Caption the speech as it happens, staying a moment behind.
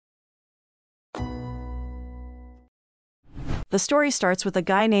The story starts with a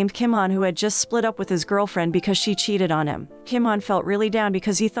guy named Kim-han who had just split up with his girlfriend because she cheated on him. Kim-han felt really down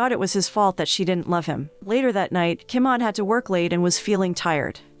because he thought it was his fault that she didn't love him. Later that night, Kim-han had to work late and was feeling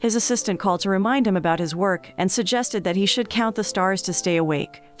tired. His assistant called to remind him about his work and suggested that he should count the stars to stay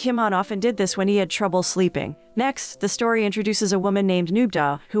awake. Kim-han often did this when he had trouble sleeping. Next, the story introduces a woman named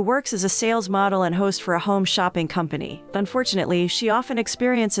Nubda, who works as a sales model and host for a home shopping company. Unfortunately, she often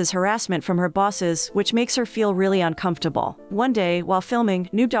experiences harassment from her bosses, which makes her feel really uncomfortable. One day, while filming,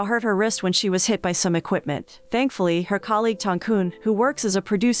 Nubda hurt her wrist when she was hit by some equipment. Thankfully, her colleague Tongkun, who works as a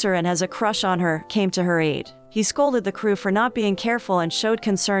producer and has a crush on her, came to her aid. He scolded the crew for not being careful and showed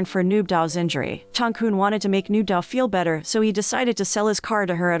concern for Nubda's injury. Tongkun wanted to make Nubda feel better, so he decided to sell his car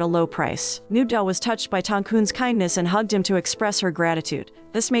to her at a low price. Nubda was touched by Tongkun's kindness and hugged him to express her gratitude.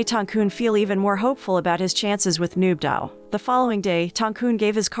 This made Tongkun feel even more hopeful about his chances with Nubda. The following day, Tongkun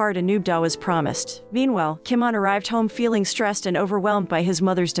gave his car to Nubda as promised. Meanwhile, Kim-han arrived home feeling stressed and overwhelmed by his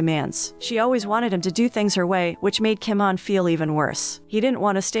mother's demands. She always wanted him to do things her way, which made Kim-han feel even worse. He didn't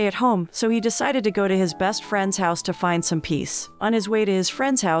want to stay at home, so he decided to go to his best friend's house to find some peace. On his way to his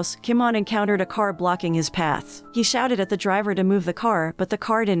friend's house, Kim-han encountered a car blocking his path. He shouted at the driver to move the car, but the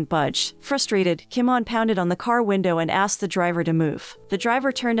car didn't budge. Frustrated, Kim-han pounded on the car window and asked the driver to move. The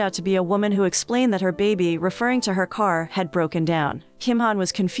driver turned out to be a woman who explained that her baby, referring to her car, had broken down. Kim-han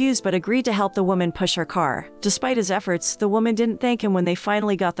was confused but agreed to help the woman push her car. Despite his efforts, the woman didn't thank him when they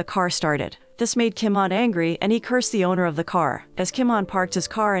finally got the car started. This made Kim-han angry, and he cursed the owner of the car. As Kim-han parked his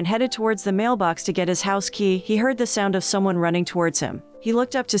car and headed towards the mailbox to get his house key, he heard the sound of someone running towards him. He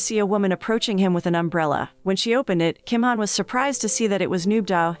looked up to see a woman approaching him with an umbrella. When she opened it, Kim-han was surprised to see that it was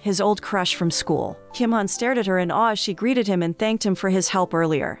Nubda, his old crush from school. Kim-han stared at her in awe as she greeted him and thanked him for his help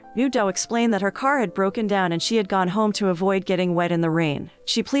earlier. Nubda explained that her car had broken down and she had gone home to avoid getting wet in the rain.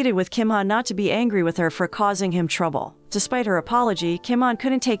 She pleaded with Kim-han not to be angry with her for causing him trouble. Despite her apology, Kim-han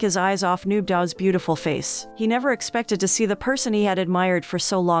couldn't take his eyes off Nubda's beautiful face. He never expected to see the person he had admired for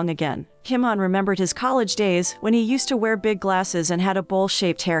so long again. Kim-han remembered his college days when he used to wear big glasses and had a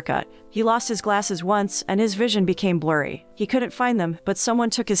bowl-shaped haircut. He lost his glasses once and his vision became blurry. He couldn't find them, but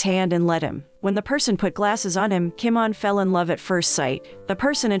someone took his hand and led him. When the person put glasses on him, Kim-han fell in love at first sight. The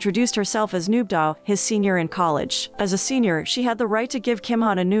person introduced herself as Nubda, his senior in college. As a senior, she had the right to give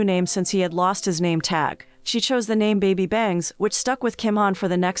Kim-han a new name since he had lost his name tag. She chose the name Baby Bangs, which stuck with Kim-han for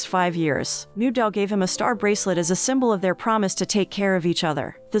the next 5 years. Nubda gave him a star bracelet as a symbol of their promise to take care of each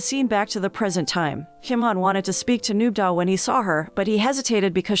other. The scene back to the present time. Kim-han wanted to speak to Nubda when he saw her, but he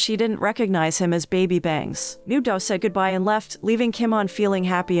hesitated because she didn't recognize him as Baby Bangs. Nubda said goodbye and left, leaving Kim-han feeling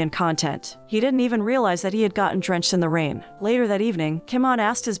happy and content. He didn't even realize that he had gotten drenched in the rain. Later that evening, Kim-han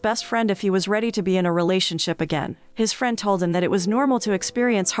asked his best friend if he was ready to be in a relationship again. His friend told him that it was normal to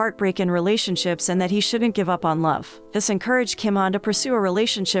experience heartbreak in relationships and that he shouldn't give up on love. This encouraged Kim-han to pursue a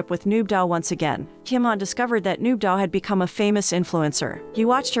relationship with Nubda once again. Kim-han discovered that Nubda had become a famous influencer. He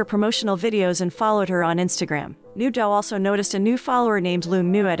watched her promotional videos and followed her on Instagram. Nubda also noticed a new follower named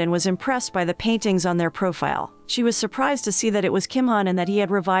Loong Nuet and was impressed by the paintings on their profile. She was surprised to see that it was Kim-han and that he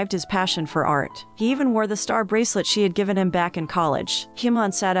had revived his passion for art. He even wore the star bracelet she had given him back in college.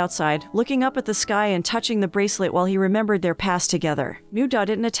 Kim-han sat outside, looking up at the sky and touching the bracelet while he remembered their past together. Nubda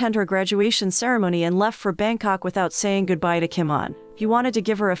didn't attend her graduation ceremony and left for Bangkok without saying goodbye to Kim-han. He wanted to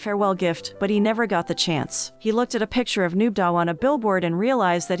give her a farewell gift, but he never got the chance. He looked at a picture of Nubda on a billboard and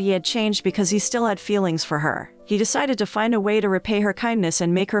realized that he had changed because he still had feelings for her. He decided to find a way to repay her kindness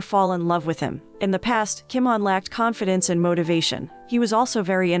and make her fall in love with him. In the past, Kim-han lacked confidence and motivation. He was also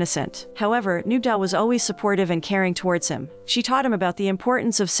very innocent. However, Nubda was always supportive and caring towards him. She taught him about the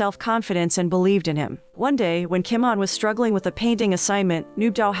importance of self-confidence and believed in him. One day, when Kim-han was struggling with a painting assignment,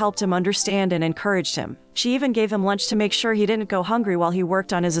 Nubda helped him understand and encouraged him. She even gave him lunch to make sure he didn't go hungry while he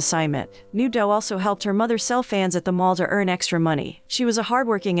worked on his assignment. Nubda also helped her mother sell fans at the mall to earn extra money. She was a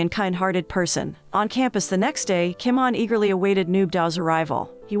hardworking and kind-hearted person. On campus the next day, Kim-han eagerly awaited Nubda's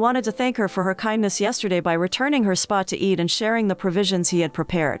arrival. He wanted to thank her for her kindness yesterday by returning her spot to eat and sharing the provisions he had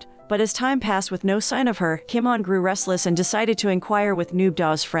prepared. But as time passed with no sign of her, Kim-han grew restless and decided to inquire with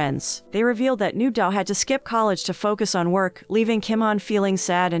Nubda's friends. They revealed that Nubda had to skip college to focus on work, leaving Kim-han feeling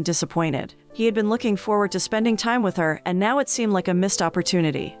sad and disappointed. He had been looking forward to spending time with her, and now it seemed like a missed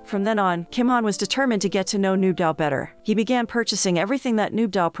opportunity. From then on, Kim-han was determined to get to know Nubda better. He began purchasing everything that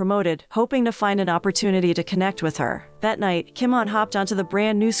Nubda promoted, hoping to find an opportunity to connect with her. That night, Kim-han hopped onto the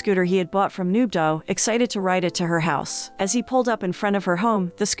brand new scooter he had bought from Nubda, excited to ride it to her house. As he pulled up in front of her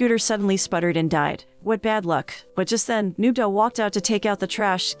home, the scooter suddenly sputtered and died. What bad luck. But just then, Noobdo walked out to take out the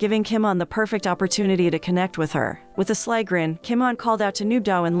trash, giving Kimon the perfect opportunity to connect with her. With a sly grin, Kimon called out to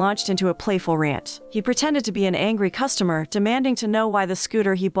Noobdo and launched into a playful rant. He pretended to be an angry customer, demanding to know why the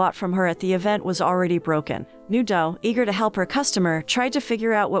scooter he bought from her at the event was already broken. Noobdo, eager to help her customer, tried to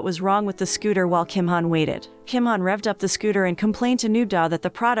figure out what was wrong with the scooter while Kimon waited. Kimon revved up the scooter and complained to Noobdo that the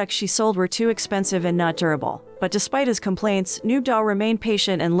products she sold were too expensive and not durable. But despite his complaints, Noobdo remained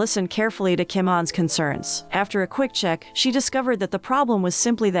patient and listened carefully to Kimon's concerns. After a quick check, she discovered that the problem was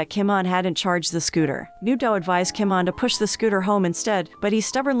simply that Kimon hadn't charged the scooter. Noobdo advised Kimon to push the scooter home instead, but he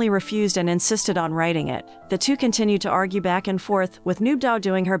stubbornly refused and insisted on riding it. The two continued to argue back and forth, with Noobdo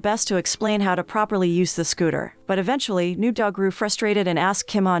doing her best to explain how to properly use the scooter. But eventually, Noobdo grew frustrated and asked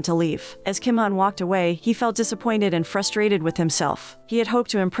Kimon to leave. As Kimon walked away, he felt disappointed and frustrated with himself. He had hoped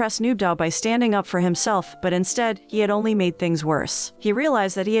to impress Noobdo by standing up for himself, but instead, he had only made things worse. He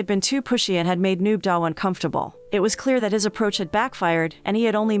realized that he had been too pushy and had made Noobdo uncomfortable. It was clear that his approach had backfired, and he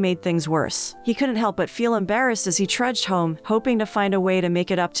had only made things worse. He couldn't help but feel embarrassed as he trudged home, hoping to find a way to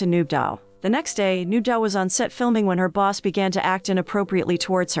make it up to Noobdo. The next day, Noobdo was on set filming when her boss began to act inappropriately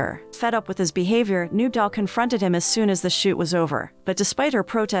towards her. Fed up with his behavior, Noobdo confronted him as soon as the shoot was over. But despite her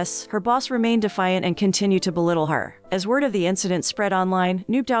protests, her boss remained defiant and continued to belittle her. As word of the incident spread online,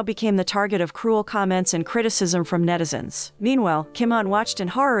 Noobdo became the target of cruel comments and criticism from netizens. Meanwhile, Kimon watched in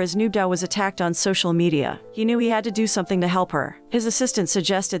horror as Noobdo was attacked on social media. He knew he had to do something to help her. His assistant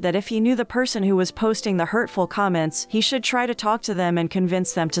suggested that if he knew the person who was posting the hurtful comments, he should try to talk to them and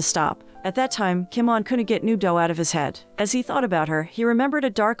convince them to stop. At that time, Kimon couldn't get Noobdo out of his head. As he thought about her, he remembered a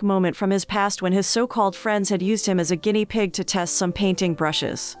dark moment from his past when his so-called friends had used him as a guinea pig to test some painting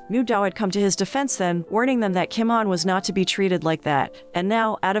brushes. Noobdo had come to his defense then, warning them that Kimon was not to be treated like that. And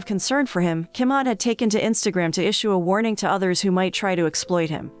now, out of concern for him, Kimon had taken to Instagram to issue a warning to others who might try to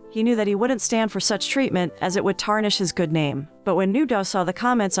exploit him. He knew that he wouldn't stand for such treatment, as it would tarnish his good name. But when Noobdo saw the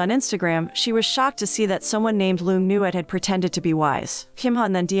comments on Instagram, she was shocked to see that someone named Loong Nuet had pretended to be wise.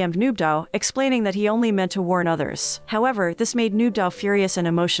 Kimon then DM'd Noobdo, explaining that he only meant to warn others. However, this made Noobdo furious and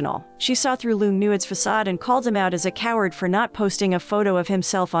emotional. She saw through Loong Nuet's facade and called him out as a coward for not posting a photo of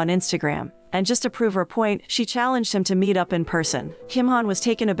himself on Instagram. And just to prove her point, she challenged him to meet up in person. Kimon was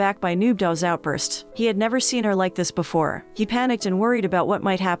taken aback by Noobdo's outburst. He had never seen her like this before. He panicked and worried about what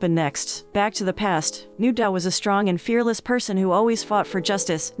might happen next. Back to the past, Noobdo was a strong and fearless person who always fought for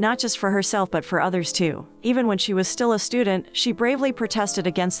justice, not just for herself but for others too. Even when she was still a student, she bravely protested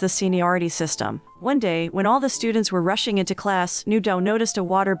against the seniority system. One day, when all the students were rushing into class, Noobdo noticed a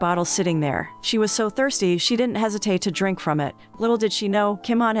water bottle sitting there. She was so thirsty, she didn't hesitate to drink from it. Little did she know,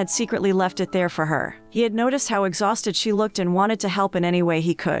 Kimon had secretly left it there for her. He had noticed how exhausted she looked and wanted to help in any way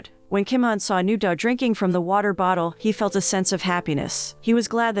he could. When Kimon saw Noobdo drinking from the water bottle, he felt a sense of happiness. He was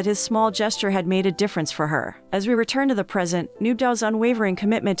glad that his small gesture had made a difference for her. As we return to the present, Noobdo's unwavering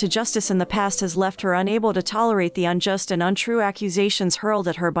commitment to justice in the past has left her unable to tolerate the unjust and untrue accusations hurled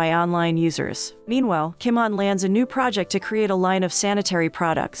at her by online users. Meanwhile, Kimon lands a new project to create a line of sanitary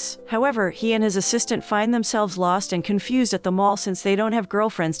products. However, he and his assistant find themselves lost and confused at the mall since they don't have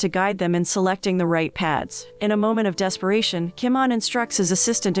girlfriends to guide them in selecting the right pads. In a moment of desperation, Kimon instructs his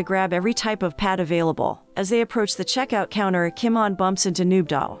assistant to grab every type of pad available. As they approach the checkout counter, Kimon bumps into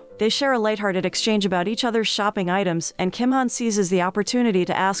Noobdo. They share a lighthearted exchange about each other's shopping items, and Kimon seizes the opportunity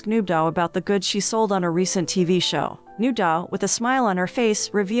to ask Noobdo about the goods she sold on a recent TV show. Noobdo, with a smile on her face,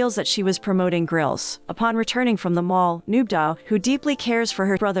 reveals that she was promoting grills. Upon returning from the mall, Noobdo, who deeply cares for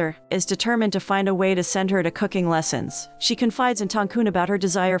her brother, is determined to find a way to send her to cooking lessons. She confides in Tongkun about her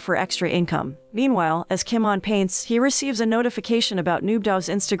desire for extra income. Meanwhile, as Kimon paints, he receives a notification about Noobdo's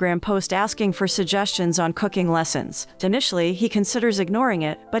Instagram post asking for suggestions on cooking lessons. Initially, he considers ignoring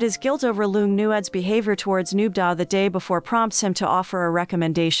it, but his guilt over Loong Nuet's behavior towards Noobdo the day before prompts him to offer a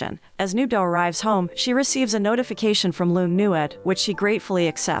recommendation. As Noobdo arrives home, she receives a notification from Loong Nuet, which she gratefully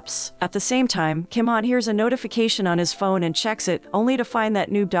accepts. At the same time, Kimon hears a notification on his phone and checks it, only to find that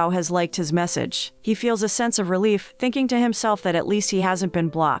Noobdo has liked his message. He feels a sense of relief, thinking to himself that at least he hasn't been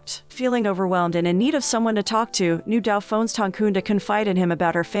blocked. Feeling overwhelmed and in need of someone to talk to, Noobdo phones Tongkun to confide in him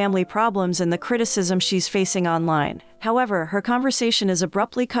about her family problems and the criticism she's facing online. However, her conversation is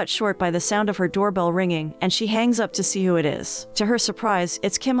abruptly cut short by the sound of her doorbell ringing, and she hangs up to see who it is. To her surprise,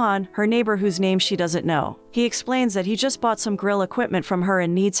 it's Kimon, her neighbor whose name she doesn't know. He explains that he just bought some grill equipment from her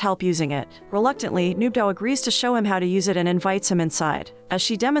and needs help using it. Reluctantly, Noobdo agrees to show him how to use it and invites him inside. As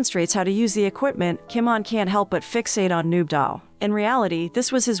she demonstrates how to use the equipment, Kimon can't help but fixate on Noobdo. In reality,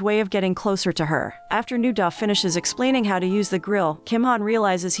 this was his way of getting closer to her. After Noob finishes explaining how to use the grill, Kim-han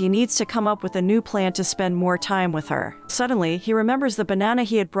realizes he needs to come up with a new plan to spend more time with her. Suddenly, he remembers the banana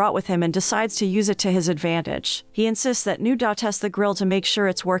he had brought with him and decides to use it to his advantage. He insists that Noob test the grill to make sure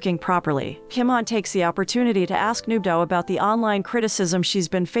it's working properly. Kim-han takes the opportunity to ask Noob about the online criticism she's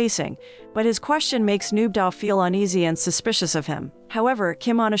been facing, but his question makes Noob feel uneasy and suspicious of him. However,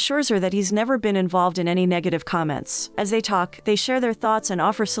 Kim-han assures her that he's never been involved in any negative comments. As they talk, they share their thoughts and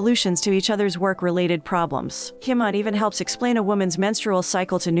offer solutions to each other's work-related problems. Kim-han even helps explain a woman's menstrual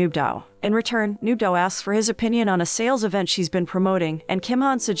cycle to Noob. In return, Noob asks for his opinion on a sales event she's been promoting, and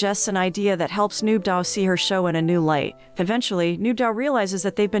Kim-han suggests an idea that helps Noob see her show in a new light. Eventually, Noob realizes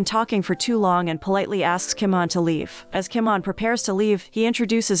that they've been talking for too long and politely asks Kim-han to leave. As Kim-han prepares to leave, he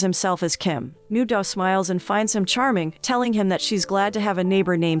introduces himself as Kim. Noob smiles and finds him charming, telling him that she's glad to have a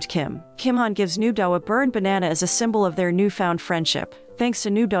neighbor named Kim. Kim-han gives Noob a burned banana as a symbol of their newfound friendship. Thanks to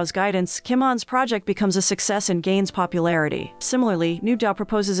Noob guidance, Kim-han's project becomes a success and gains popularity. Similarly, Noob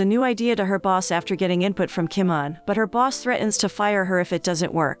proposes a new idea to her boss after getting input from Kim-han, but her boss threatens to fire her if it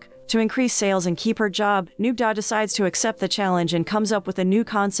doesn't work. To increase sales and keep her job, Noob decides to accept the challenge and comes up with a new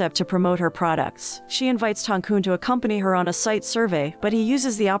concept to promote her products. She invites Tongkoon to accompany her on a site survey, but he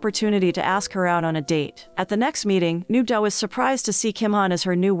uses the opportunity to ask her out on a date. At the next meeting, Noob is surprised to see Kim-han as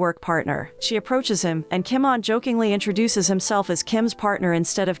her new work partner. She approaches him, and Kim-han jokingly introduces himself as Kim's partner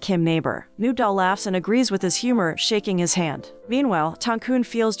instead of Kim neighbor. Noob laughs and agrees with his humor, shaking his hand. Meanwhile, Tongkoon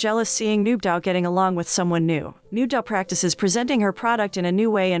feels jealous seeing Noob getting along with someone new. Noob practices presenting her product in a new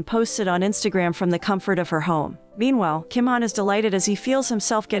way and posts it on Instagram from the comfort of her home. Meanwhile, Kim-han is delighted as he feels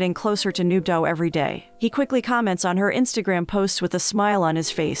himself getting closer to Noob every day. He quickly comments on her Instagram posts with a smile on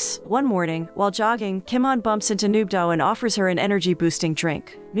his face. One morning, while jogging, Kim-han bumps into Noob and offers her an energy-boosting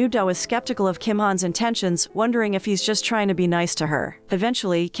drink. Noob is skeptical of Kim-han's intentions, wondering if he's just trying to be nice to her.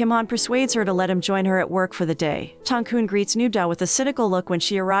 Eventually, Kim-han persuades her to let him join her at work for the day. Tongkoon greets Noob with a cynical look when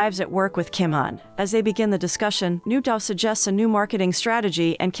she arrives at work with Kim-han. As they begin the discussion, Noob suggests a new marketing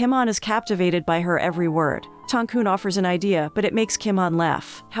strategy, and Kim-han is captivated by her every word. Tongkoon offers an idea, but it makes Kim-han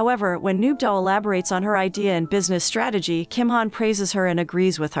laugh. However, when Noob elaborates on her idea and business strategy, Kim-han praises her and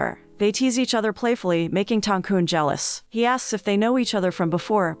agrees with her. They tease each other playfully, making Tongkoon jealous. He asks if they know each other from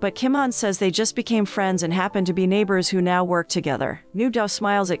before, but Kim-han says they just became friends and happen to be neighbors who now work together. Noob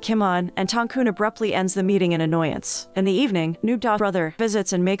smiles at Kim-han, and Tongkoon abruptly ends the meeting in annoyance. In the evening, Noob's brother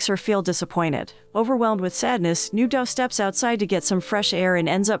visits and makes her feel disappointed. Overwhelmed with sadness, Noob steps outside to get some fresh air and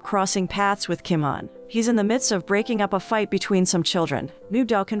ends up crossing paths with Kim-han. He's in the midst of breaking up a fight between some children.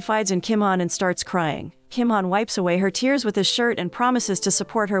 Noob confides in Kim-han and starts crying. Kim-han wipes away her tears with his shirt and promises to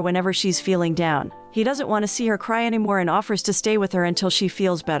support her whenever she's feeling down. He doesn't want to see her cry anymore and offers to stay with her until she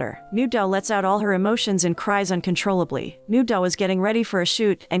feels better. Noob lets out all her emotions and cries uncontrollably. Noob is getting ready for a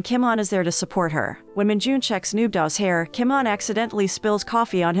shoot, and Kim-han is there to support her. When Minjun checks Noob's hair, Kim-han accidentally spills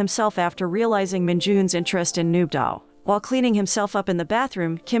coffee on himself after realizing Minjun's interest in Noob. While cleaning himself up in the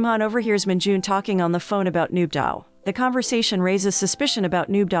bathroom, Kim-han overhears Minjun talking on the phone about Noob. The conversation raises suspicion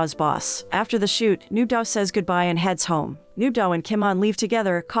about Noob's boss. After the shoot, Noob says goodbye and heads home. Noob and Kim-han leave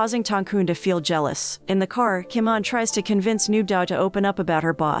together, causing Tongkoon to feel jealous. In the car, Kim-han tries to convince Noob to open up about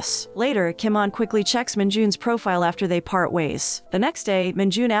her boss. Later, Kim-han quickly checks Minjun's profile after they part ways. The next day,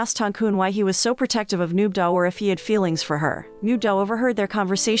 Minjun asks Tongkoon why he was so protective of Noob or if he had feelings for her. Noob overheard their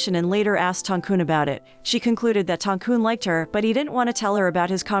conversation and later asked Tongkoon about it. She concluded that Tongkoon liked her, but he didn't want to tell her about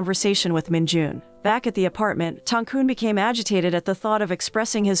his conversation with Minjun. Back at the apartment, Tongkoon became agitated at the thought of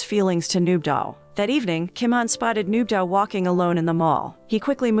expressing his feelings to Noob. That evening, Kim-han spotted Noob walking alone in the mall. He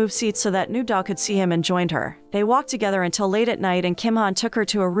quickly moved seats so that Noob could see him and joined her. They walked together until late at night, and Kim-han took her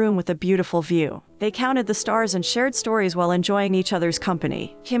to a room with a beautiful view. They counted the stars and shared stories while enjoying each other's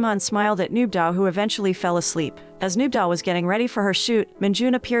company. Kim-han smiled at Noob, who eventually fell asleep. As Noob was getting ready for her shoot,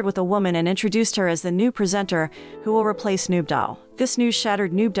 Minjun appeared with a woman and introduced her as the new presenter who will replace Noob. This news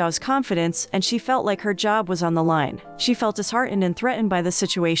shattered Noob's confidence, and she felt like her job was on the line. She felt disheartened and threatened by the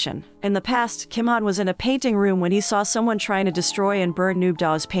situation. In the past, Kim-han was in a painting room when he saw someone trying to destroy and burn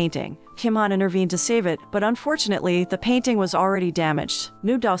Noob's painting. Kim-han intervened to save it, but unfortunately, the painting was already damaged.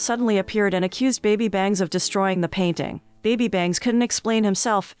 Noob suddenly appeared and accused Baby Bangs of destroying the painting. Baby Bangs couldn't explain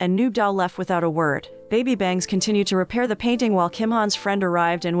himself, and Noob left without a word. Baby Bangs continued to repair the painting while Kim-han's friend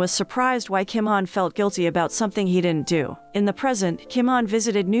arrived and was surprised why Kim-han felt guilty about something he didn't do. In the present, Kim-han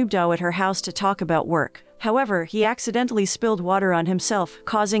visited Noob at her house to talk about work. However, he accidentally spilled water on himself,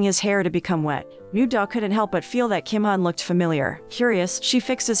 causing his hair to become wet. Noob couldn't help but feel that Kim-han looked familiar. Curious, she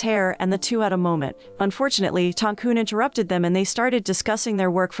fixed his hair, and the two had a moment. Unfortunately, Tongkoon interrupted them and they started discussing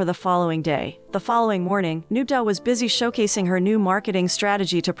their work for the following day. The following morning, Noobdo was busy showcasing her new marketing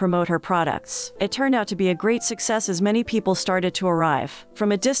strategy to promote her products. It turned out to be a great success as many people started to arrive.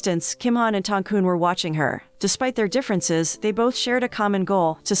 From a distance, Kim-han and Tongkoon were watching her. Despite their differences, they both shared a common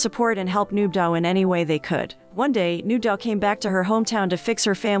goal: to support and help Noobdo in any way they could. One day, Noobdo came back to her hometown to fix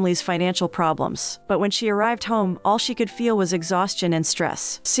her family's financial problems. But when she arrived home, all she could feel was exhaustion and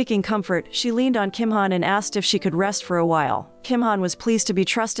stress. Seeking comfort, she leaned on Kim-han and asked if she could rest for a while. Kim-han was pleased to be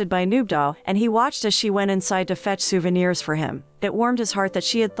trusted by Noobdo, and he watched as she went inside to fetch souvenirs for him. It warmed his heart that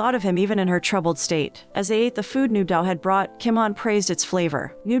she had thought of him even in her troubled state. As they ate the food Noobdo had brought, Kim-han praised its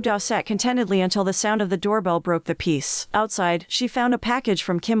flavor. Noobdo sat contentedly until the sound of the doorbell broke the peace. Outside, she found a package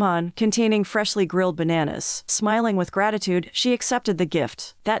from Kim-han containing freshly grilled bananas. Smiling with gratitude, she accepted the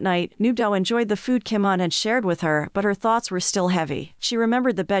gift. That night, Noobdo enjoyed the food Kim-han had shared with her, but her thoughts were still heavy. She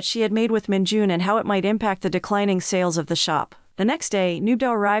remembered the bet she had made with Minjun and how it might impact the declining sales of the shop. The next day,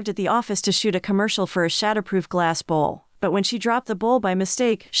 Noobdo arrived at the office to shoot a commercial for a shatterproof glass bowl. But when she dropped the bowl by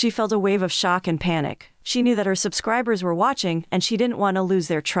mistake, she felt a wave of shock and panic. She knew that her subscribers were watching, and she didn't want to lose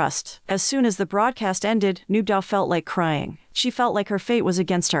their trust. As soon as the broadcast ended, Noobdo felt like crying. She felt like her fate was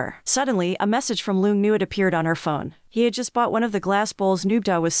against her. Suddenly, a message from Loong Nuit appeared on her phone. He had just bought one of the glass bowls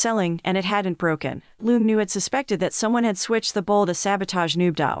Noobdo was selling, and it hadn't broken. Loong Nuit suspected that someone had switched the bowl to sabotage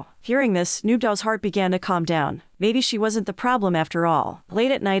Noobdo. Hearing this, Noobdo's heart began to calm down. Maybe she wasn't the problem after all.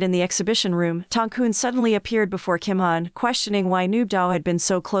 Late at night in the exhibition room, Tongkoon suddenly appeared before Kim-han, questioning why Noobdo had been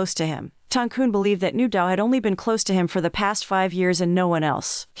so close to him. Tongkoon believed that Noobdo had only been close to him for the past 5 years and no one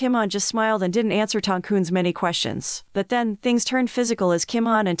else. Kim-han just smiled and didn't answer Tongkoon's many questions. But then, things turned physical as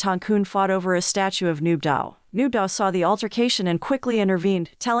Kim-han and Tongkoon fought over a statue of Noobdo. Noobdo saw the altercation and quickly intervened,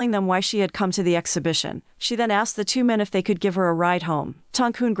 telling them why she had come to the exhibition. She then asked the two men if they could give her a ride home.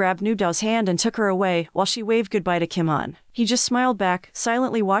 Tongkoon grabbed Noobdo's hand and took her away, while she waved goodbye to Kim-han. He just smiled back,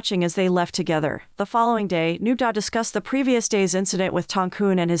 silently watching as they left together. The following day, Noobdo discussed the previous day's incident with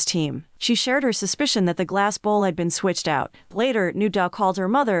Tongkoon and his team. She shared her suspicion that the glass bowl had been switched out. Later, Noobdo called her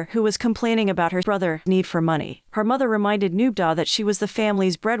mother, who was complaining about her brother's need for money. Her mother reminded Noobdo that she was the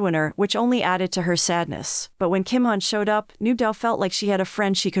family's breadwinner, which only added to her sadness. But when Kim-han showed up, Noobdo felt like she had a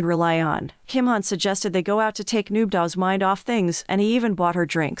friend she could rely on. Kim-han suggested they go out to take Noobdo's mind off things, and he even bought her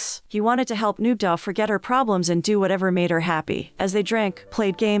drinks. He wanted to help Noobdo forget her problems and do whatever made her happy. As they drank,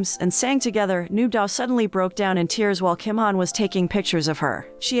 played games, and sang together, Noobdo suddenly broke down in tears while Kim-han was taking pictures of her.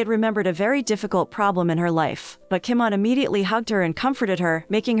 She had remembered a very difficult problem in her life. But Kim-han immediately hugged her and comforted her,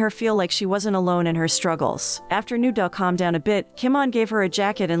 making her feel like she wasn't alone in her struggles. After Noobdo calmed down a bit, Kim-han gave her a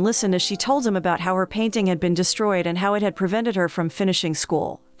jacket and listened as she told him about how her painting had been destroyed and how it had prevented her from finishing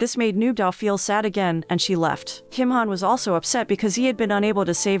school. This made Noobdo feel sad again, and she left. Kim-han was also upset because he had been unable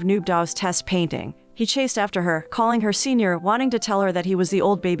to save Noobdo's test painting. He chased after her, calling her senior, wanting to tell her that he was the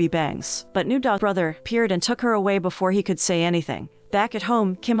old baby Bangs. But Noobdo's brother appeared and took her away before he could say anything. Back at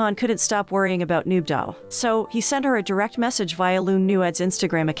home, Kim-han couldn't stop worrying about Noobdo. So, he sent her a direct message via Loong Nuit's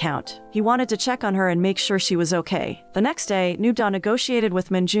Instagram account. He wanted to check on her and make sure she was okay. The next day, Noobdo negotiated with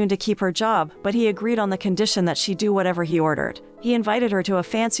Minjun to keep her job, but he agreed on the condition that she do whatever he ordered. He invited her to a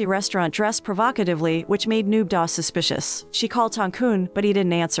fancy restaurant dressed provocatively, which made Noobdo suspicious. She called Tongkoon, but he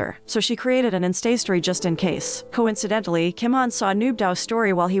didn't answer, so she created an Insta story just in case. Coincidentally, Kim-han saw Noobdo's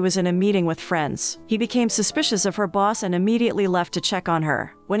story while he was in a meeting with friends. He became suspicious of her boss and immediately left to check on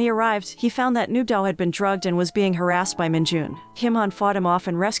her. When he arrived, he found that Noobdo had been drugged and was being harassed by Minjun. Kim-han fought him off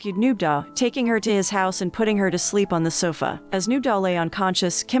and rescued Noobdo, taking her to his house and putting her to sleep on the sofa. As Noobdo lay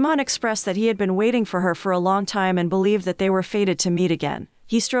unconscious, Kim-han expressed that he had been waiting for her for a long time and believed that they were fated to meet again.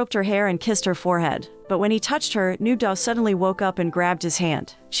 He stroked her hair and kissed her forehead. But when he touched her, Noobdo suddenly woke up and grabbed his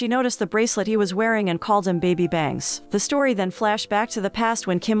hand. She noticed the bracelet he was wearing and called him Baby Bangs. The story then flashed back to the past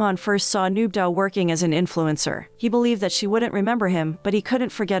when Kim-han first saw Noobdo working as an influencer. He believed that she wouldn't remember him, but he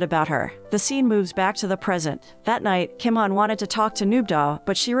couldn't forget about her. The scene moves back to the present. That night, Kim-han wanted to talk to Noobdo,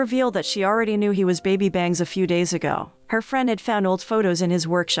 but she revealed that she already knew he was Baby Bangs a few days ago. Her friend had found old photos in his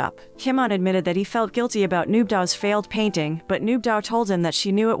workshop. Kim-han admitted that he felt guilty about Noobdo's failed painting, but Noobdo told him that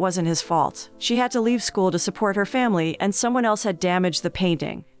she knew it wasn't his fault. She had to leave school to support her family, and someone else had damaged the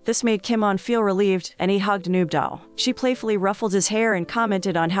painting. This made Kim-han feel relieved, and he hugged Noobdo. She playfully ruffled his hair and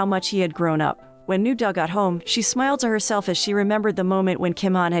commented on how much he had grown up. When Noobdo got home, she smiled to herself as she remembered the moment when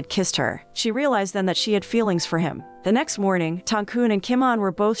Kim-han had kissed her. She realized then that she had feelings for him. The next morning, Tongkoon and Kim-han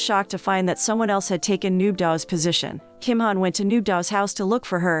were both shocked to find that someone else had taken Noobdo's position. Kim-han went to Noobdo's house to look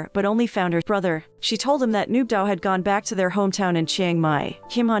for her, but only found her brother. She told him that Noobdo had gone back to their hometown in Chiang Mai.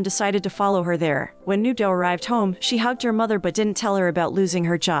 Kim-han decided to follow her there. When Noobdo arrived home, she hugged her mother but didn't tell her about losing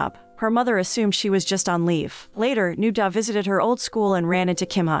her job. Her mother assumed she was just on leave. Later, Noob-da visited her old school and ran into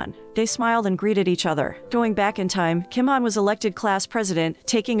Kim-han. They smiled and greeted each other. Going back in time, Kim-han was elected class president,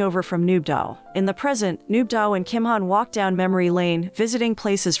 taking over from Noob-da. In the present, Noob-da and Kim-han walked down memory lane, visiting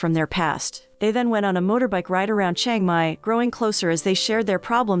places from their past. They then went on a motorbike ride around Chiang Mai, growing closer as they shared their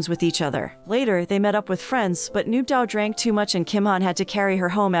problems with each other. Later, they met up with friends, but Noob-da drank too much and Kim-han had to carry her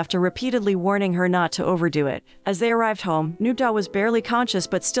home after repeatedly warning her not to overdo it. As they arrived home, Noob-da was barely conscious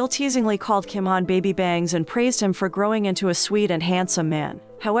but still teasingly called Kim-han baby bangs and praised him for growing into a sweet and handsome man.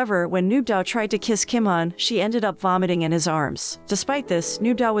 However, when Noob-da tried to kiss Kim-han, she ended up vomiting in his arms. Despite this,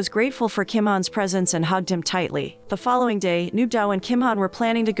 Noob-da was grateful for Kim-han's presence and hugged him tightly. The following day, Noob-da and Kim-han were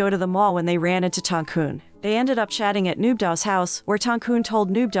planning to go to the mall when they ran into Tongkun. They ended up chatting at Noob-da's house, where Tongkun told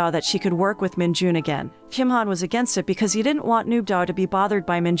Noob-da that she could work with Min-jun again. Kim-han was against it because he didn't want Noob-da to be bothered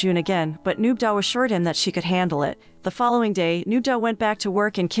by Min-jun again, but Noob-da assured him that she could handle it. The following day, Noob-da went back to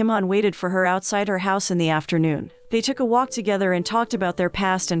work and Kim-han waited for her outside her house in the afternoon. They took a walk together and talked about their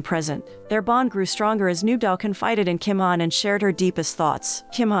past and present. Their bond grew stronger as Noob-da confided in Kim-han and shared her deepest thoughts.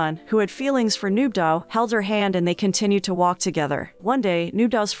 Kim-han, who had feelings for Noob-da, held her hand and they continued to walk together. One day,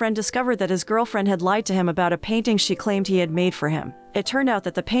 Noob-da's friend discovered that his girlfriend had lied to him about a painting she claimed he had made for him. It turned out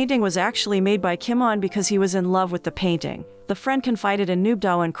that the painting was actually made by Kim-han because he was in love with the painting. The friend confided in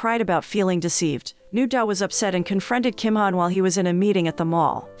Noob-da and cried about feeling deceived. Noob-da was upset and confronted Kim-han while he was in a meeting at the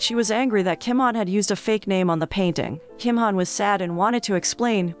mall. She was angry that Kim-han had used a fake name on the painting. Kim-han was sad and wanted to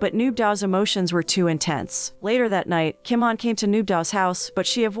explain, but Noob-da's emotions were too intense. Later that night, Kim-han came to Noob-da's house, but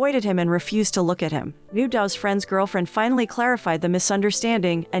she avoided him and refused to look at him. Noob-da's friend's girlfriend finally clarified the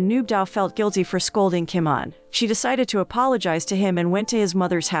misunderstanding, and Noob-da felt guilty for scolding Kim-han. She decided to apologize to him and went to his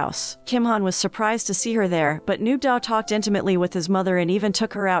mother's house. Kim-han was surprised to see her there, but Noob-da talked intimately with his mother and even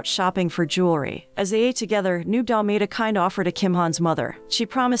took her out shopping for jewelry. As they ate together, Noob-da made a kind offer to Kim-han's mother. She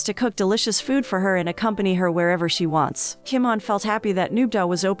promised to cook delicious food for her and accompany her wherever she wants. Kim-han felt happy that Noob-da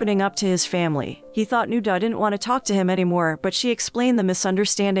was opening up to his family. He thought Noob-da didn't want to talk to him anymore, but she explained the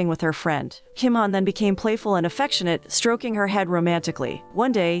misunderstanding with her friend. Kim-han then became playful and affectionate, stroking her head romantically.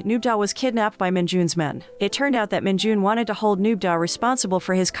 One day, Noob-da was kidnapped by Min-jun's men. It turned out that Min-jun wanted to hold Noob-da responsible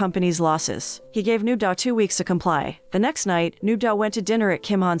for his company's losses. He gave Noob-da 2 weeks to comply. The next night, Noob-da went to dinner at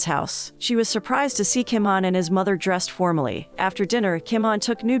Kim-han's house. She was surprised to see Kim-han and his mother dressed formally. After dinner, Kim-han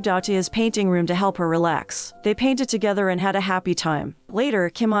took Noob-da to his painting room to help her relax. They painted together and had a happy time. Later,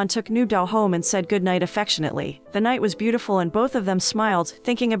 Kim-han took Noob-da home and said goodnight affectionately. The night was beautiful and both of them smiled,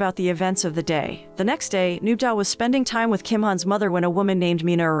 thinking about the events of the day. The next day, Noob-da was spending time with Kim-han's mother when a woman named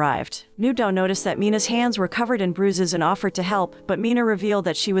Mina arrived. Noob-da noticed that Mina's hands were covered in bruises and offered to help, but Mina revealed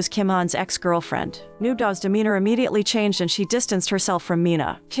that she was Kim-han's ex-girlfriend. Noob-da's demeanor immediately changed and she distanced herself from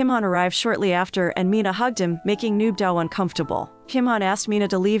Mina. Kim-han arrived shortly after and Mina hugged him, making Noob-da uncomfortable. Kim-han asked Mina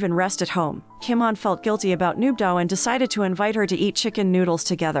to leave and rest at home. Kim-han felt guilty about Noob-da and decided to invite her to eat chicken noodles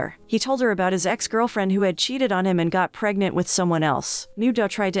together. He told her about his ex-girlfriend who had cheated on him and got pregnant with someone else. Noob-da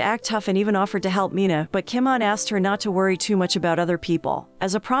tried to act tough and even offered to help Mina, but Kim-han asked her not to worry too much about other people.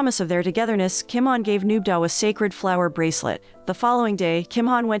 As a promise of their togetherness, Kim-han gave Noob-da a sacred flower bracelet. The following day,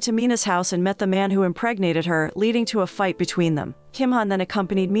 Kim-han went to Mina's house and met the man who impregnated her, leading to a fight between them. Kim-han then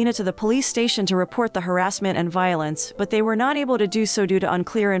accompanied Mina to the police station to report the harassment and violence, but they were not able to do so due to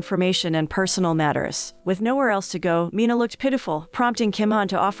unclear information and personal matters. With nowhere else to go, Mina looked pitiful, prompting Kim-han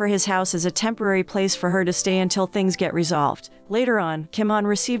to offer his house as a temporary place for her to stay until things get resolved. Later on, Kim-han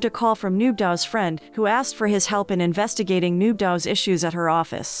received a call from Noob-da's friend, who asked for his help in investigating Noob-da's issues at her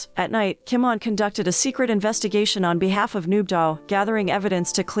office. At night, Kim-han conducted a secret investigation on behalf of Noob-da, gathering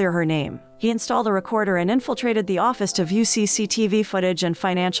evidence to clear her name. He installed a recorder and infiltrated the office to view CCTV footage and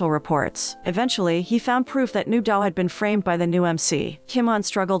financial reports. Eventually, he found proof that Noob-da had been framed by the new MC. Kim-han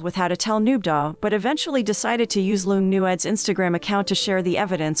struggled with how to tell Noob-da, but eventually decided to use Leung Nued's Instagram account to share the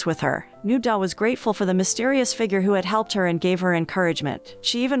evidence with her. Noob-da was grateful for the mysterious figure who had helped her and gave her encouragement.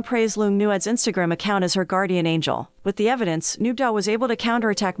 She even praised Leung Nued's Instagram account as her guardian angel. With the evidence, Noob-da was able to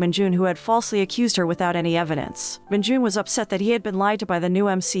counterattack Min-jun, who had falsely accused her without any evidence. Min-jun was upset that he had been lied to by the new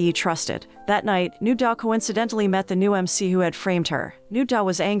MC he trusted. That night, Noob-da coincidentally met the new MC who had framed her. Noob-da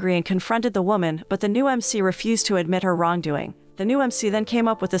was angry and confronted the woman, but the new MC refused to admit her wrongdoing. The new MC then came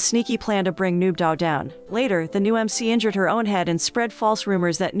up with a sneaky plan to bring Noob-da down. Later, the new MC injured her own head and spread false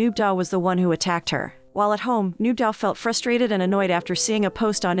rumors that Noob-da was the one who attacked her. While at home, Noob-da felt frustrated and annoyed after seeing a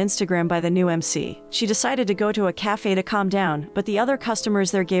post on Instagram by the new MC. She decided to go to a cafe to calm down, but the other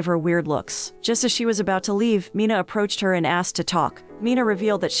customers there gave her weird looks. Just as she was about to leave, Mina approached her and asked to talk. Mina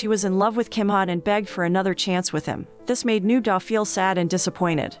revealed that she was in love with Kim Han and begged for another chance with him. This made Noob feel sad and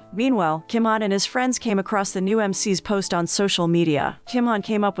disappointed. Meanwhile, Kim Han and his friends came across the new MC's post on social media. Kim Han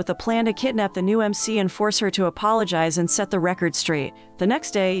came up with a plan to kidnap the new MC and force her to apologize and set the record straight. The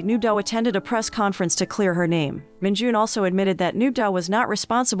next day, Noob attended a press conference to clear her name. Minjun also admitted that Noob was not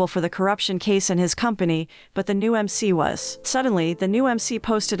responsible for the corruption case in his company, but the new MC was. Suddenly, the new MC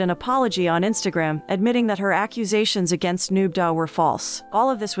posted an apology on Instagram, admitting that her accusations against Noob were false. All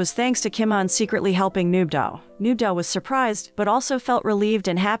of this was thanks to Kim Han secretly helping Noob. Noob was surprised, but also felt relieved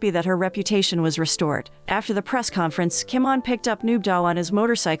and happy that her reputation was restored. After the press conference, Kim Han picked up Noob on his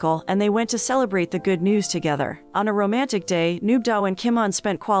motorcycle and they went to celebrate the good news together. On a romantic day, Noob and Kim Han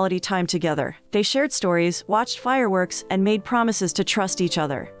spent quality time together. They shared stories, watched fireworks, and made promises to trust each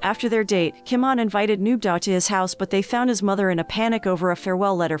other. After their date, Kim Han invited Noob to his house, but they found his mother in a panic over a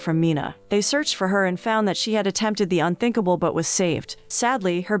farewell letter from Mina. They searched for her and found that she had attempted the unthinkable but was saved.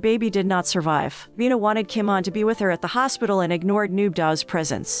 Sadly, her baby did not survive. Mina wanted Kim Han to be with her at the hospital and ignored Noob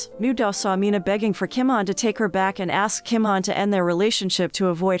presence. Noob saw Mina begging for Kim Han to take her back and asked Kim Han to end their relationship to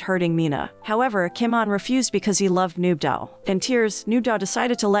avoid hurting Mina. However, Kim Han refused because he loved Noob. In tears, Noob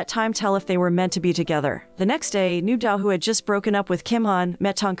decided to let time tell if they were meant to be together. The next day, Noob, who had just broken up with Kim Han,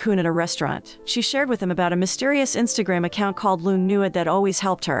 met Tongkun at a restaurant. She shared with him about a mysterious Instagram account called Loon Nuad that always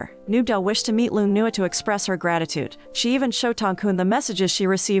helped her. Noob wished to meet Loon Nuad to express her gratitude. She even showed Tongkun the messages she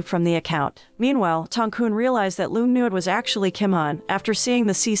received from the account. Meanwhile, Tongkun realized that Loon Nuad was actually Kim Han after seeing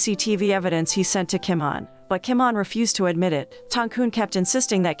the CCTV evidence he sent to Kim Han. But Kim Han refused to admit it. Tongkun kept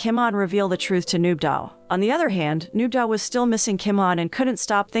insisting that Kim Han reveal the truth to Noob. On the other hand, Noob was still missing Kim Han and couldn't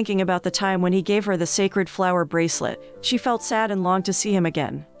stop thinking about the time when he gave her the sacred flower bracelet. She felt sad and longed to see him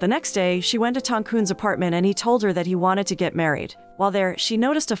again. The next day, she went to Tongkun's apartment and he told her that he wanted to get married. While there, she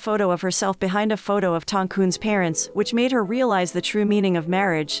noticed a photo of herself behind a photo of Tongkun's parents, which made her realize the true meaning of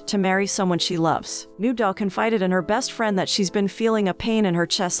marriage: to marry someone she loves. Noob confided in her best friend that she's been feeling a pain in her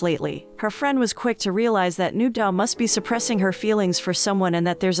chest lately. Her friend was quick to realize that Noob must be suppressing her feelings for someone and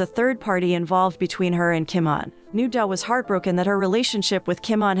that there's a third party involved between her and Kim Han. Noob was heartbroken that her relationship with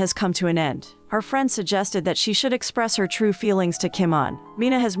Kim Han has come to an end. Her friend suggested that she should express her true feelings to Kim Han.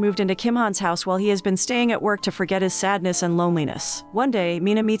 Mina has moved into Kim Han's house while he has been staying at work to forget his sadness and loneliness. One day,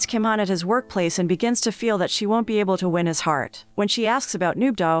 Mina meets Kim Han at his workplace and begins to feel that she won't be able to win his heart. When she asks about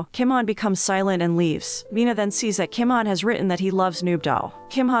Noob, Kim Han becomes silent and leaves. Mina then sees that Kim Han has written that he loves Noob.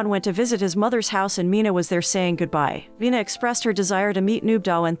 Kim Han went to visit his mother's house and Mina was there saying goodbye. Mina expressed her desire to meet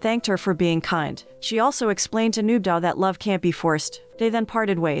Noob and thanked her for being kind. She also explained to Noob that love can't be forced. They then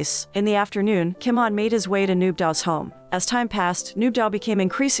parted ways. In the afternoon, Kim Han made his way to Noob's home. As time passed, Noob became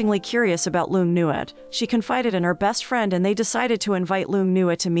increasingly curious about Loon Nuad. She confided in her best friend and they decided to invite Loon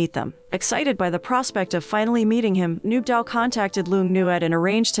Nuad to meet them. Excited by the prospect of finally meeting him, Noob contacted Loon Nuad and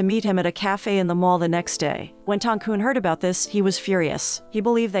arranged to meet him at a cafe in the mall the next day. When Tongkun heard about this, he was furious. He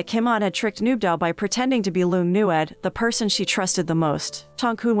believed that Kim Han had tricked Noob by pretending to be Loon Nuad, the person she trusted the most.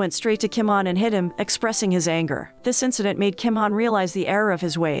 Tongkun went straight to Kim Han and hit him, expressing his anger. This incident made Kim Han realize the error of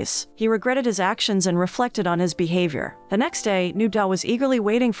his ways. He regretted his actions and reflected on his behavior. The next day, Noob was eagerly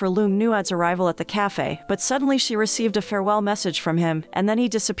waiting for Loon Nuad's arrival at the cafe, but suddenly she received a farewell message from him, and then he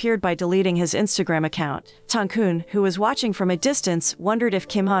disappeared by deleting his Instagram account. Tongkun, who was watching from a distance, wondered if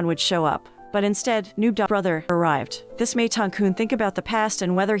Kim Han would show up. But instead, Noob's brother arrived. This made Tongkun think about the past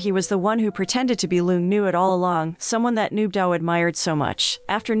and whether he was the one who pretended to be Loon Nuad all along, someone that Noob admired so much.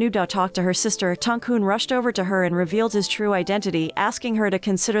 After Noob talked to her sister, Tongkun rushed over to her and revealed his true identity, asking her to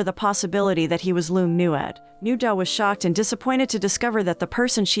consider the possibility that he was Loon Nuad. Noob was shocked and disappointed to discover that the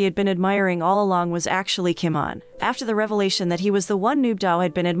person she had been admiring all along was actually Kim Han. After the revelation that he was the one Noob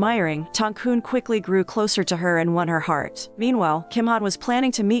had been admiring, Tongkun quickly grew closer to her and won her heart. Meanwhile, Kim Han was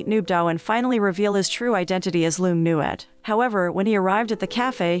planning to meet Noob and finally reveal his true identity as Loon Nuad. However, when he arrived at the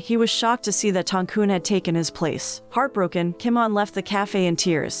cafe, he was shocked to see that Tongkun had taken his place. Heartbroken, Kim Han left the cafe in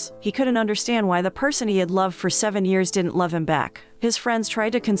tears. He couldn't understand why the person he had loved for 7 years didn't love him back. His friends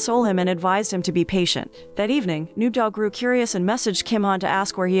tried to console him and advised him to be patient. That evening, Noob grew curious and messaged Kim Han to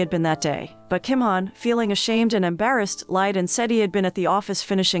ask where he had been that day. But Kim Han, feeling ashamed and embarrassed, lied and said he had been at the office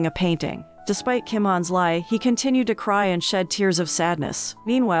finishing a painting. Despite Kim Han's lie, he continued to cry and shed tears of sadness.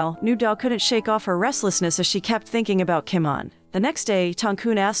 Meanwhile, Noob couldn't shake off her restlessness as she kept thinking about Kim Han. The next day,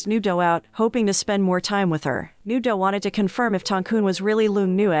 Tongkun asked Noob out, hoping to spend more time with her. Noob wanted to confirm if Tongkun was really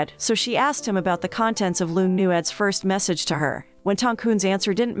Loon Nuad, so she asked him about the contents of Loon Nuad's first message to her. When Tongkun's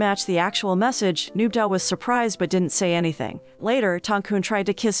answer didn't match the actual message, Noob was surprised but didn't say anything. Later, Tongkun tried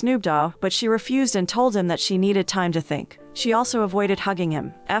to kiss Noob, but she refused and told him that she needed time to think. She also avoided hugging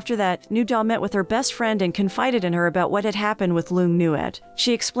him. After that, Nubdao met with her best friend and confided in her about what had happened with Loong Nuad.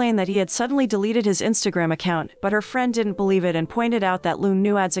 She explained that he had suddenly deleted his Instagram account, but her friend didn't believe it and pointed out that Loong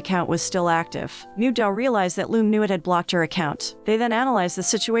Nuad's account was still active. Nubdao realized that Loong Nuad had blocked her account. They then analyzed the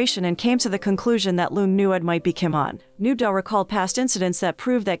situation and came to the conclusion that Loong Nuad might be Kim On. Nubdao recalled past incidents that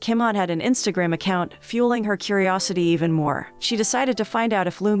proved that Kim On had an Instagram account, fueling her curiosity even more. She decided to find out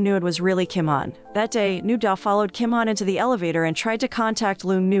if Loong Nuad was really Kim On. That day, Nubdao followed Kim On into the elevator and tried to contact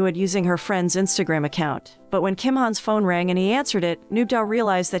Loong Nuad using her friend's Instagram account. But when Kim On's phone rang and he answered it, Nubdao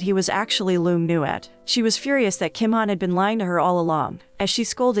realized that he was actually Loong Nuad. She was furious that Kim On had been lying to her all along. As she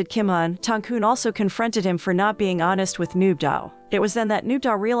scolded Kim On, Tongkoon also confronted him for not being honest with Nubdao. It was then that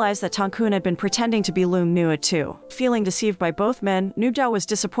Nubdao realized that Tongkoon had been pretending to be Loong Nuad too. Feeling deceived by both men, Nubdao was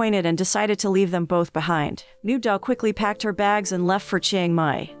disappointed and decided to leave them both behind. Nubdao quickly packed her bags and left for Chiang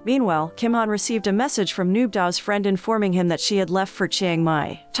Mai. Meanwhile, Kim On received a message from Nubdao's friend informing him that she had left for Chiang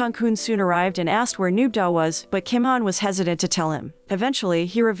Mai. Tongkoon soon arrived and asked where Nubdao was, but Kim On was hesitant to tell him. Eventually,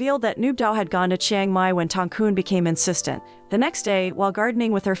 he revealed that Nubdao had gone to Chiang Mai when Tongkoon became insistent. The next day, while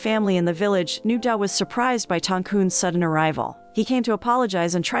gardening with her family in the village, Nubdao was surprised by Tongkoon's sudden arrival. He came to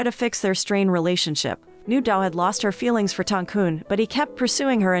apologize and try to fix their strained relationship. Nubdao had lost her feelings for Tongkoon, but he kept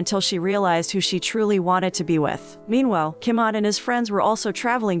pursuing her until she realized who she truly wanted to be with. Meanwhile, Kim On and his friends were also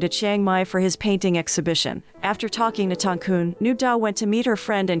traveling to Chiang Mai for his painting exhibition. After talking to Tongkoon, Nubdao went to meet her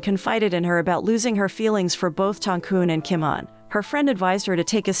friend and confided in her about losing her feelings for both Tongkoon and Kim On. Her friend advised her to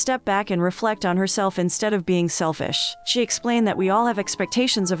take a step back and reflect on herself instead of being selfish. She explained that we all have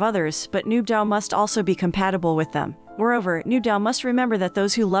expectations of others, but Nubdao must also be compatible with them. Moreover, Nubdao must remember that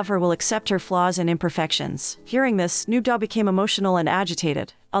those who love her will accept her flaws and imperfections. Hearing this, Nubdao became emotional and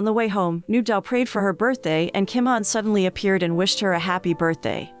agitated. On the way home, Nubdao prayed for her birthday and Kim On suddenly appeared and wished her a happy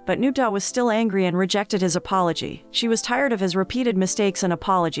birthday. But Nubdao was still angry and rejected his apology. She was tired of his repeated mistakes and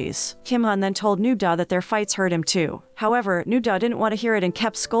apologies. Kim On then told Nubdao that their fights hurt him too. However, Nubdao didn't want to hear it and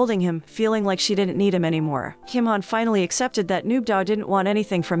kept scolding him, feeling like she didn't need him anymore. Kim On finally accepted that Nubdao didn't want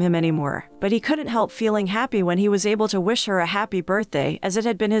anything from him anymore. But he couldn't help feeling happy when he was able to wish her a happy birthday, as it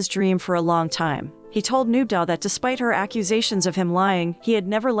had been his dream for a long time. He told Nubdao that despite her accusations of him lying, he had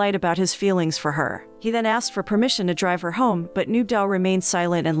never lied about his feelings for her. He then asked for permission to drive her home, but Nubdao remained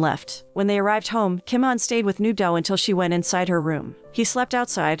silent and left. When they arrived home, Kim On stayed with Nubdao until she went inside her room. He slept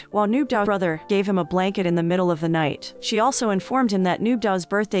outside, while Nubdao's brother gave him a blanket in the middle of the night. She also informed him that Nubdao's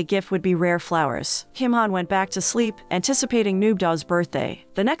birthday gift would be rare flowers. Kim On went back to sleep, anticipating Nubdao's birthday.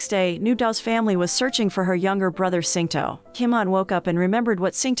 The next day, Nubdao's family was searching for her younger brother Singto. Kim On woke up and remembered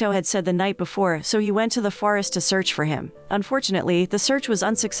what Singto had said the night before, so he went to the forest to search for him. Unfortunately, the search was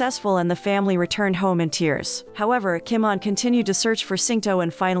unsuccessful and the family returned home in tears. However, Kim On continued to search for Singto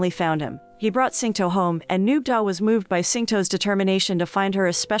and finally found him. He brought Singto home, and Nubdao was moved by Singto's determination to find her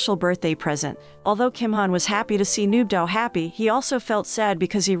a special birthday present. Although Kim On was happy to see Nubdao happy, he also felt sad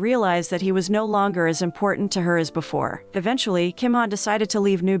because he realized that he was no longer as important to her as before. Eventually, Kim On decided to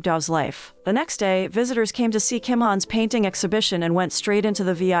leave Nubdao's life. The next day, visitors came to see Kim On's painting exhibition and went straight into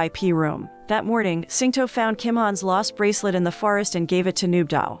the VIP room. That morning, Singto found Kim On's lost bracelet in the forest and gave it to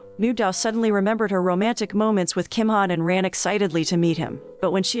Nubdao. Nubdao suddenly remembered her romantic moments with Kim On and ran excitedly to meet him.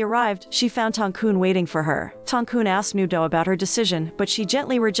 But when she arrived, she found Tongkoon waiting for her. Tongkoon asked Nubdao about her decision, but she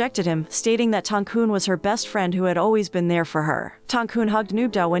gently rejected him, stating that Tongkoon was her best friend who had always been there for her. Tongkoon hugged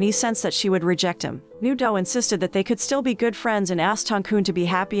Nubdao when he sensed that she would reject him. Nubdao insisted that they could still be good friends and asked Tongkoon to be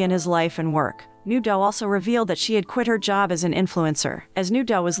happy in his life and work. Nubdao also revealed that she had quit her job as an influencer. As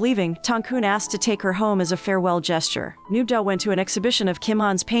Nubdao was leaving, Tongkoon asked to take her home as a farewell gesture. Nubdao went to an exhibition of Kim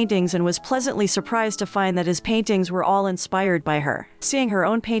On's paintings and was pleasantly surprised to find that his paintings were all inspired by her. Seeing her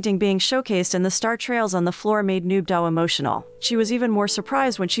own painting being showcased and the star trails on the floor made Nubdao emotional. She was even more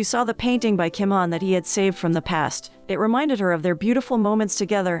surprised when she saw the painting by Kim On that he had saved from the past. It reminded her of their beautiful moments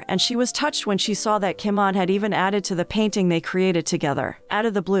together, and she was touched when she saw that Kim On had even added to the painting they created together. Out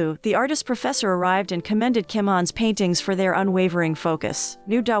of the blue, the artist professor arrived and commended Kim On's paintings for their unwavering focus.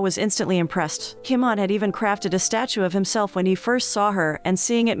 Nubdao was instantly impressed. Kim On had even crafted a statue of himself when he first saw her, and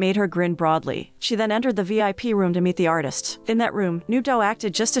seeing it made her grin broadly. She then entered the VIP room to meet the artist. In that room, Nubdao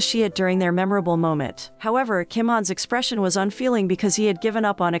acted just as she had during their memorable moment. However, Kim On's expression was unfeeling because he had given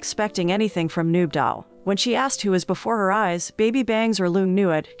up on expecting anything from Nubdao. When she asked who was before her eyes, Baby Bangs or Loong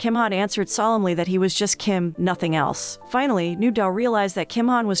Nuad, Kim Han answered solemnly that he was just Kim, nothing else. Finally, Nubdao realized that Kim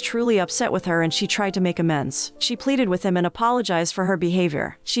Han was truly upset with her and she tried to make amends. She pleaded with him and apologized for her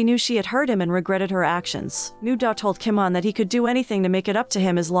behavior. She knew she had hurt him and regretted her actions. Nubdao told Kim Han that he could do anything to make it up to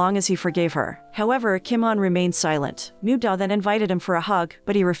him as long as he forgave her. However, Kim Han remained silent. Nubdao then invited him for a hug,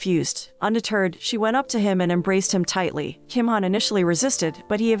 but he refused. Undeterred, she went up to him and embraced him tightly. Kim Han initially resisted,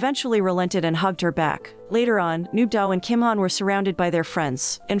 but he eventually relented and hugged her back. Later on, Nubdao and Kim Han were surrounded by their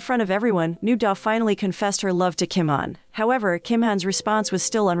friends. In front of everyone, Nubdao finally confessed her love to Kim Han. However, Kim Han's response was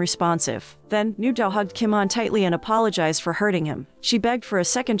still unresponsive. Then, Nubdao hugged Kim Han tightly and apologized for hurting him. She begged for a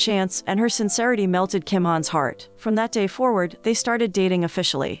second chance, and her sincerity melted Kim Han's heart. From that day forward, they started dating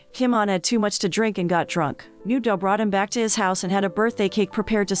officially. Kim Han had too much to drink and got drunk. Nubdao brought him back to his house and had a birthday cake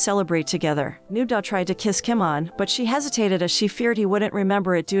prepared to celebrate together. Nubdao tried to kiss Kim Han, but she hesitated as she feared he wouldn't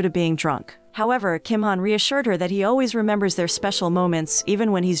remember it due to being drunk. However, Kim Han reassured her that he always remembers their special moments,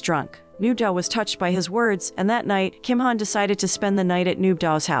 even when he's drunk. Nubdao was touched by his words, and that night, Kim Han decided to spend the night at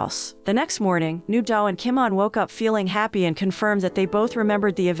Nubdao's house. The next morning, Nubdao and Kim Han woke up feeling happy and confirmed that they both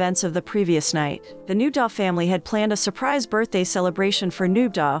remembered the events of the previous night. The Nubdao family had planned a surprise birthday celebration for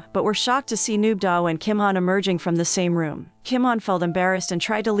Nubdao, but were shocked to see Nubdao and Kim Han emerging from the same room. Kim Han felt embarrassed and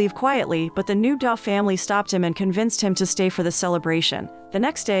tried to leave quietly, but the Nubdao family stopped him and convinced him to stay for the celebration. The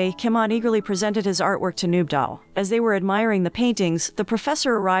next day, Kim Han eagerly presented his artwork to Nubdao. As they were admiring the paintings, the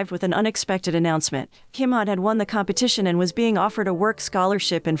professor arrived with an unexpected announcement. Kim Han had won the competition and was being offered a work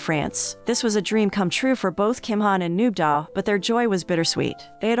scholarship in France. This was a dream come true for both Kim Han and Nubdao, but their joy was bittersweet.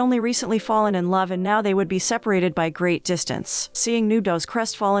 They had only recently fallen in love and now they would be separated by great distance. Seeing Nubdao's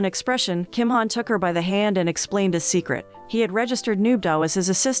crestfallen expression, Kim Han took her by the hand and explained his secret. He had registered Nubdao as his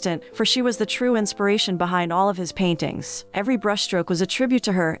assistant, for she was the true inspiration behind all of his paintings. Every brushstroke was a tribute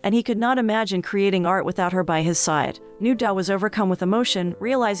to her, and he could not imagine creating art without her by his side. Nubdao was overcome with emotion,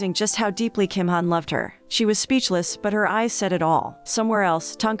 realizing just how deeply Kim Han loved her. She was speechless, but her eyes said it all. Somewhere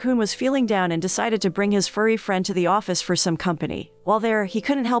else, Tongkun was feeling down and decided to bring his furry friend to the office for some company. While there, he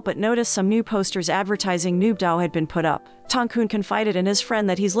couldn't help but notice some new posters advertising Nubdao had been put up. Tongkun confided in his friend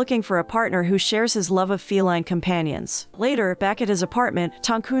that he's looking for a partner who shares his love of feline companions. Later, back at his apartment,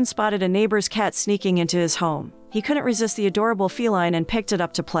 Tongkun spotted a neighbor's cat sneaking into his home. He couldn't resist the adorable feline and picked it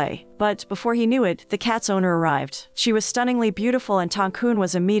up to play. But before he knew it, the cat's owner arrived. She was stunningly beautiful and Tongkun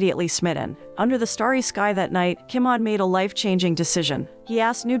was immediately smitten. Under the starry sky that night, Kim Han made a life-changing decision. He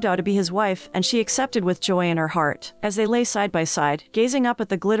asked Nubdao to be his wife, and she accepted with joy in her heart. As they lay side by side, gazing up at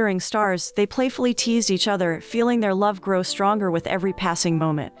the glittering stars, they playfully teased each other, feeling their love grow stronger with every passing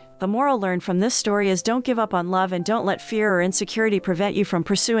moment. The moral learned from this story is don't give up on love and don't let fear or insecurity prevent you from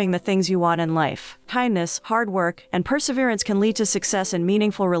pursuing the things you want in life. Kindness, hard work, and perseverance can lead to success and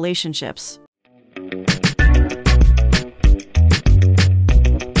meaningful relationships.